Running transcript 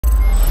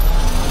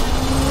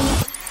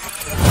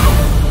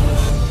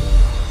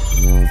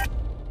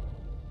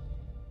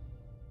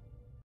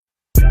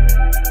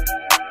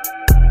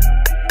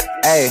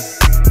Hey,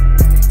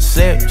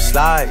 slip,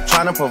 slide,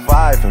 tryna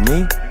provide for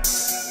me.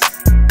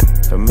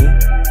 For me.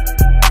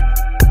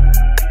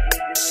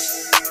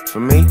 For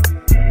me.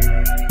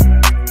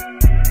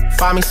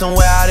 Find me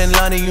somewhere out in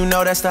London, you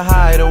know that's the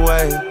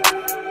hideaway.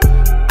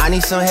 I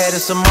need some head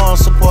and some moral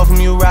support from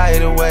you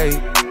right away.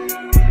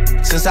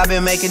 Since I've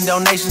been making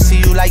donations to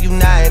you like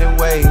United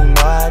Way, you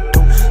know I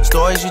do.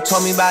 Stories you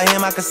told me about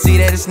him, I can see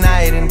that it's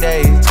night and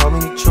day. You told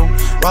me the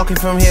truth. Walking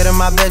from here to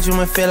my bedroom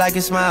and feel like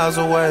it's miles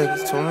away.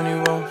 There's too many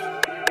roads.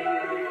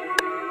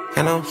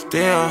 And I'm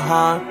still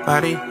hard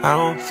body, I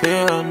don't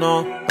feel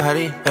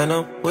nobody. And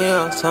I'm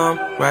with some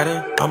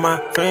riding on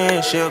my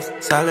friendships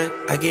solid.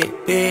 I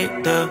get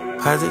big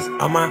deposits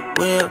on my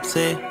whips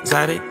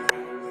exotic.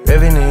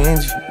 Revving the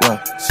engine,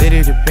 well,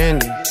 city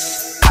dependent.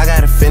 I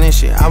gotta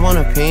finish it, I want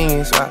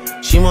opinions,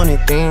 she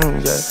wanted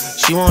things, yeah.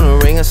 She want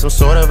a ring or some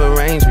sort of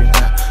arrangement,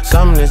 yeah.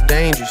 Something that's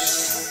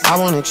dangerous, I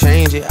wanna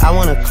change it, I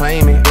wanna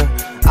claim it,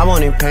 yeah. I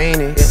want it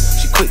painted, yeah.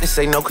 She quick to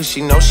say no cause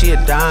she know she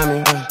a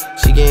diamond, yeah.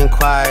 She getting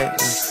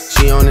quiet, yeah.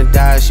 She on the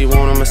diet, she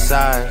want a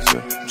massage,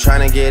 yeah.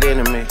 Tryna get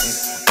intimate,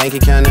 yeah. Bank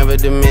account never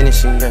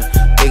diminishing,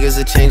 yeah.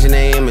 Niggas are changing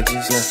their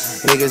images,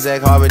 yeah. Niggas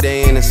act hard but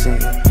they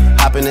innocent, yeah.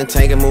 Hop in the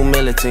tank and move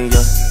militant,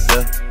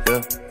 yeah.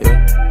 Yeah.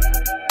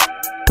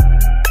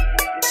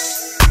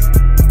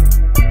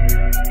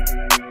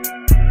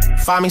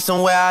 Find me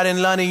somewhere out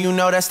in London, you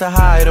know that's the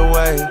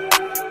hideaway.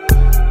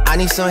 I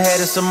need some head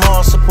and some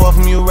moral support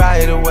from you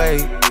right away.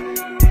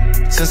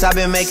 Since I've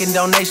been making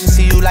donations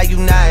to you like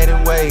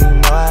United Way, you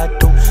know I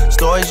do.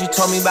 Stories you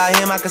told me about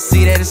him, I can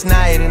see that it's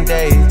night and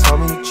day. You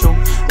told me the truth.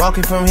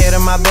 Walking from here to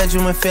my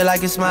bedroom and feel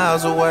like it's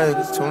miles away.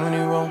 There's too many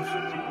roads.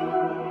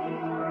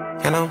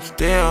 And I'm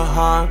still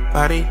hard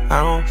body,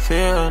 I don't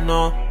feel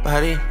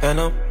nobody. And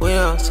I'm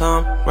with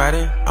some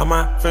riding on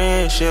my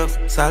friendships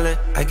solid.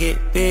 I get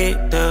big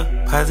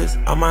deposits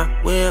on my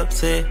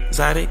whips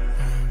exotic.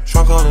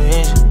 Trunk on the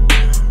engine,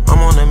 I'm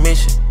on a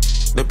mission.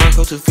 The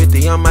Bronco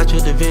 250, I'm out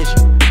your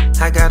division.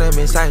 I got him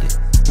excited,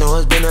 know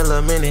it's been a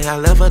little minute. I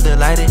left her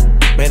delighted,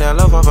 made her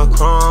love off a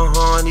chrome.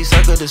 These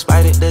suckers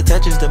despite it, the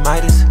touch is the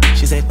Midas.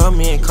 She say fuck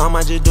me and calm,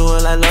 I just do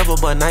it like Lover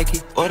but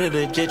Nike. Order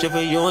the jet for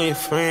you and your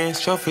friends.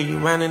 Trophy you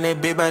roundin' that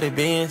big body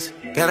Benz.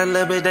 Got a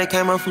little bit that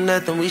came up from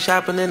nothing. We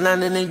shopping in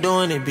London and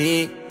doing it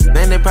big.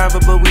 Man, it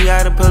private, but we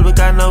out in public.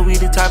 I know we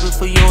the topic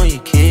for you and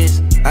your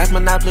kids. Life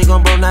Monopoly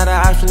gon' broke, not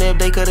an option. If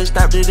they could've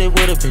stopped it, they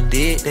would've been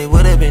dead. They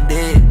would've been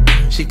dead.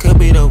 She could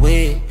be the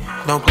wig.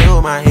 Don't play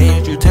with my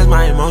head, you test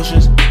my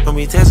emotions. Don't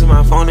be testing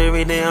my phone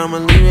every day, I'ma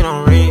leave it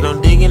on red. Don't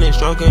digging and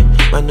stroking.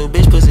 My new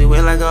bitch pussy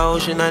wet like an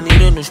ocean, I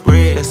need a new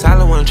spread. The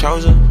solid one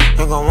chosen.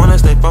 Ain't gon' wanna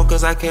stay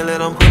focused, I can't let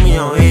them put me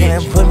on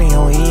edge. Put me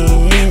on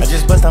edge. I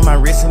just bust on my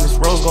wrist and this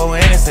rose go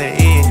in and say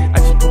yeah. I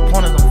just put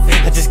pointers on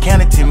feds. I just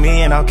counted to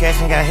me and all cash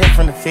and got hit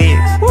from the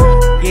feds.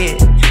 Yeah.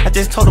 I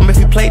just told them if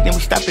we played, then we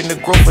stop in the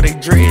growth for they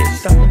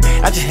dreads.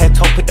 I just had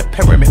told put the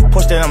pyramid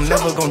push that I'm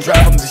never gonna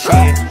drive them to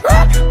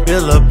shit.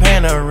 Build a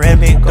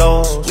panoramic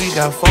doors. We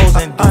got foes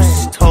and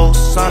deuces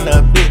toast. On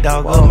the big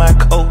dog of my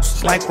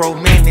coast. Like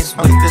romantics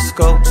with the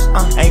scopes.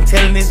 Ain't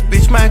telling this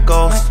bitch my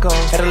goals.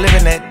 Had a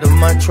living at the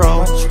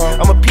Montreux.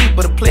 I'm a peep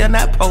but a player,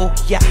 not pole.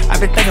 Yeah, I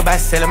been thinking about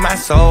selling my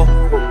soul.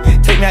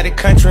 Take me out the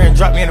country and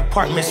drop me in an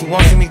apartment. She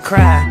won't see me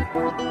cry.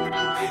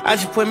 I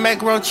just put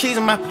macaroni cheese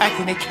in my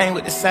pocket and it came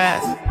with the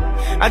size.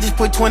 I just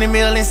put 20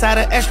 mil inside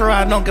an extra.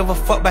 I don't give a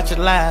fuck about your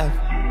life.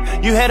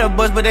 You had a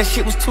buzz, but that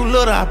shit was too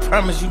little. I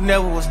promise you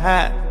never was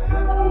hot.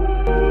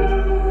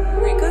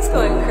 Rico's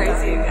going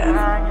crazy again.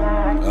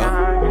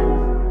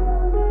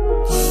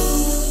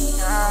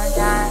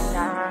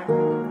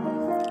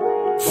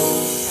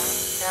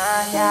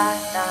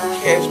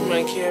 Cash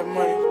money, cash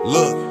money.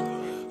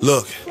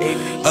 Look,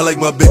 I like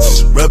my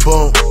bitches red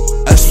bone,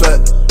 ass fat,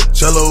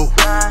 jello,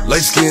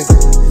 light skin,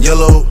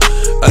 yellow,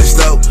 iced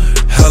out.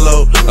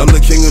 Hello, I'm the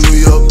king of New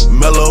York,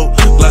 mellow.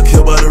 Black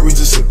hair by the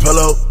Regis and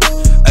Pello.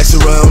 Ask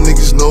around,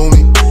 niggas know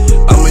me.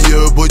 I'm a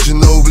year boy,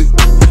 Ginobili.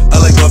 I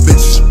like my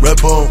bitches red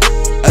bone,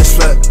 ass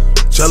fat,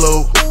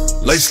 jello,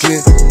 light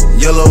skin,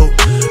 yellow,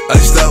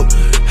 iced out.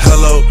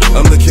 Hello,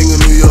 I'm the king of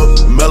New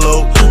York,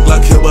 mellow.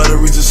 Black hair by the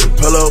Regis and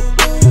Pello.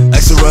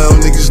 Ask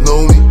around, niggas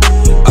know me.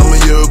 I'm a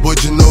year boy,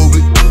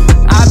 Ginobili.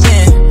 I've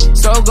been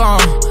so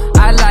gone.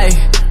 I like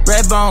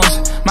red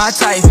bones, my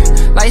type,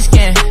 light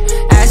skin,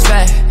 ass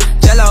fat,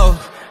 jello.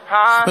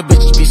 But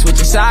bitches be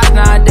switching sides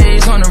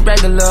nowadays on the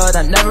regular.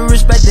 I never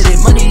respected it.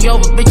 Money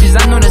over bitches,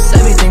 I know that's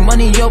everything.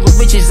 Money over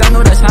bitches, I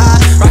know that's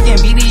high. Rockin'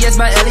 BBS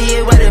by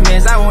Elliot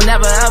Weathermans. I will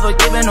never ever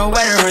give in no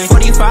wedding ring.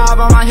 45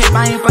 on my hip,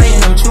 I ain't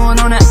fighting them.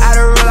 Chewing on that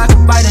Adderall like a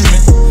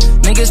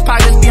vitamin. Niggas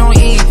pockets be on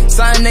E.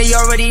 Something they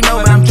already know,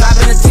 but I'm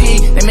dropping the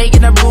T. They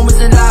making up rumors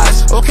and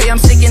lies. Okay, I'm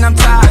sick and I'm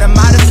tired, I'm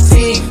out of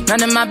fatigue.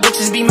 None of my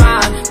bitches be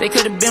mine. They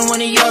could've been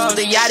one of yours, but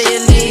they out of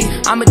your league.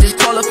 I'ma just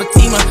call her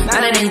Fatima. Now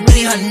that ain't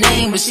really her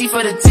name, but she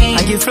for the team.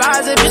 I get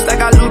flies a bitch like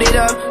I looted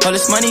up. All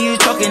this money you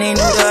talking ain't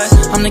no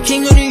dust. I'm the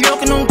king of New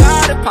York and on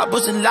God. If Pop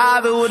was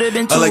alive, it would've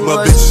been two of us. I like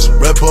my bitches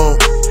red bone,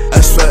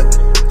 ass fat,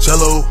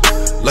 jello,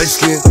 light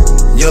skin,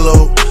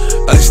 yellow,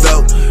 iced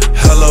out,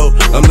 hello.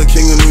 I'm the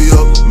king of New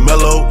York,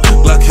 mellow.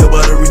 Black hair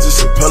by the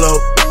Regis and pillow.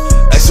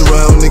 Ask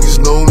around,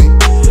 niggas know me.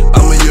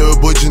 I'm a year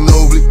boy,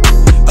 Ginobili.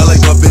 I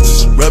like my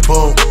bitches, red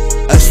bone,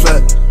 ass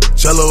fat,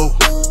 jello,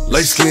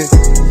 light skin,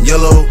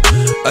 yellow,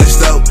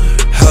 iced out,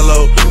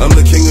 hello. I'm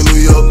the king of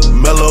New York,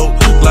 mellow.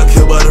 Black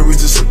hair by the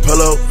Regis and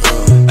pillow.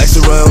 Ask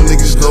around,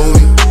 niggas know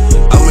me.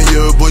 I'm a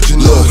year boy,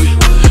 Ginobili.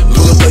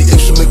 Pull up like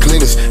apes from the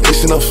cleaners,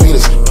 Haitian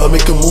Alphinas. I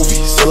make a movie,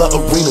 sell out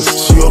arenas.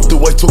 She off the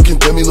white token,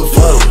 Demi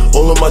Lovato.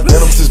 All of my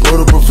denims is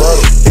murder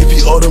bravado. AP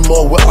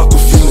Audemars with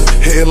Aquafina.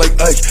 Hitting like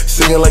Ike,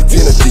 singing like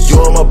Tina.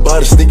 Dior on my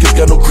body, sneakers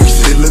got no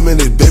creases. They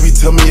limited, baby,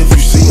 tell me if you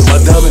see it. My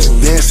diamonds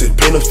dancing,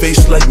 paint a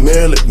face like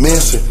Marilyn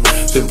Manson.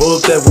 They roll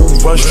up that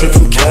roof, run straight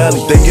from Cali.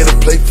 They get a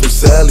plate from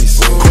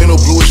Sally's. Queen of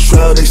bluish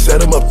trial, they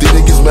set him up. They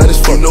niggas mad as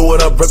fuck. You know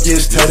what I rep, yeah,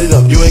 it's tatted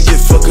up. You ain't get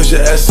fucked cause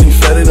your ass ain't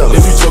fatted up.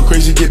 If you talk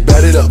crazy, get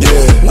batted up.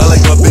 Yeah, I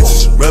like my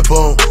bitches, red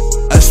bone,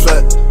 ass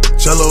fat,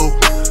 jello,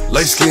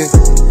 light skin,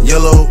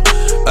 yellow,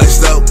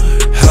 iced out,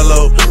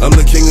 hello. I'm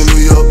the king of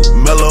New York,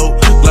 mellow.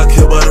 Black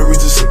hair by the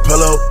Regis and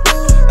pillow.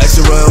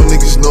 Ask around,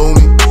 niggas know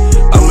me.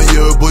 I'm a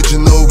year boy,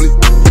 Ginobili.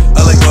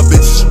 I like my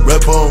bitches, red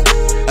bone,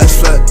 ass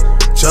fat,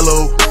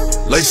 jello,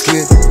 light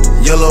skin,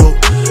 yellow,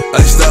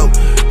 iced out,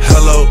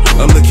 hello.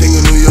 I'm the king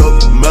of New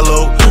York,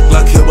 mellow.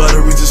 Black hair by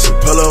the Regis and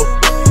pillow.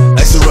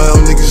 Ask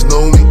around, niggas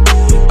know me.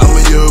 I'm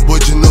a year boy,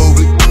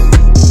 Ginobili.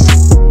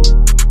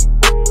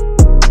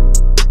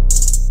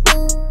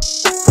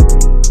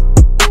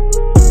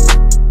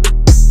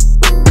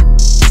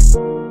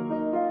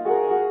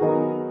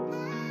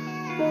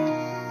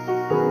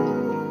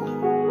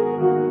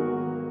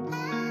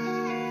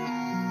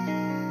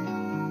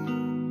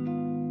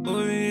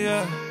 Oh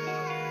yeah,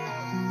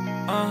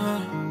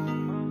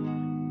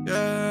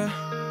 yeah,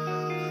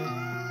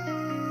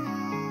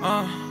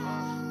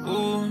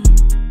 ooh,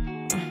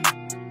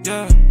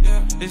 yeah.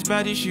 This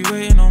baddie, she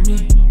waiting on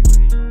me.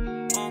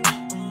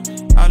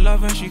 I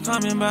love when she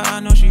coming, but I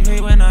know she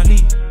hate when I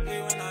leave.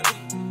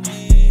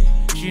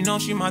 She know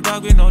she my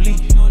dog with no leash.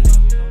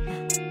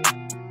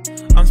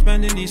 I'm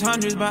spending these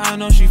hundreds, but I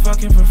know she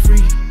fucking for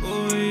free.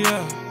 Oh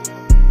yeah,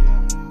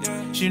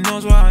 she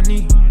knows what I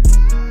need.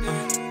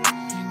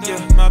 Yeah,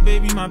 my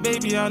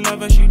baby, I love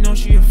her, she know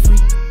she a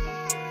freak.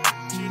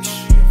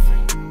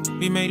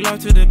 We make love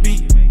to the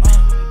beat.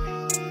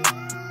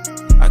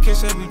 I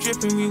kiss her, we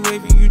drippin', we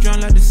wavy, you drown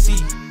like the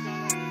sea.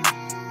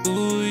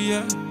 Ooh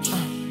yeah,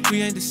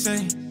 we ain't the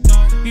same.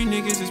 You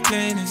niggas is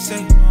playing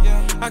insane.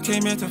 I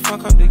came here to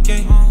fuck up the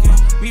game.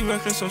 We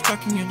reckless, so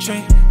stuck in your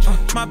chain.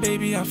 My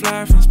baby, I fly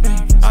her from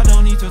Spain. I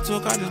don't need to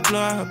talk, I just blow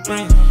out her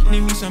brain.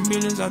 Need me some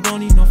millions, I don't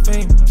need no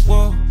fame.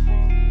 Whoa,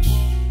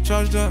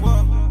 charged up,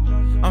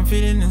 I'm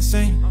feeling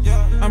insane.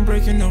 I'm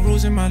breaking the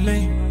rules in my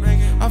lane.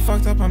 I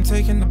fucked up, I'm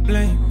taking the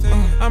blame.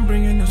 I'm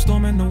bringing the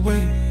storm and the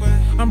wave.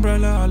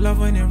 Umbrella, I love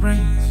when it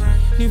rains.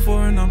 Need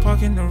foreign, I'm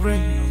parking the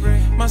rain.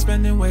 My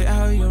spending way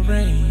out of your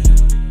range.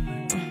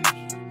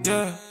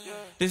 Yeah,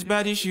 this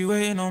baddie, she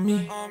waiting on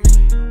me.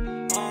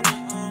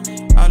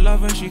 I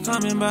love when she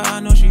coming, but I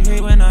know she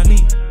hate when I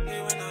leave.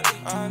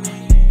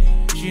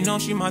 She know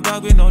she my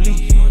dog with no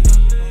leash.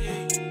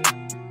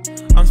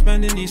 I'm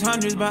spending these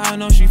hundreds, but I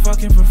know she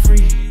fucking for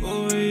free.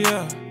 Oh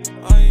yeah,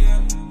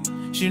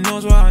 she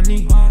knows what I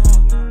need.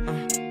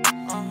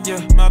 Yeah,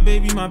 my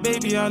baby,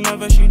 I love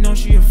her, she know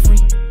she a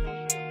freak.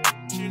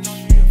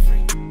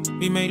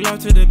 We make love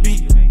to the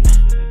beat.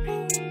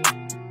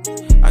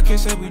 I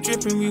kiss her, we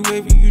drippin', we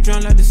wavy, you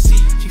drown like the sea.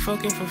 She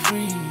fucking for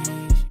free.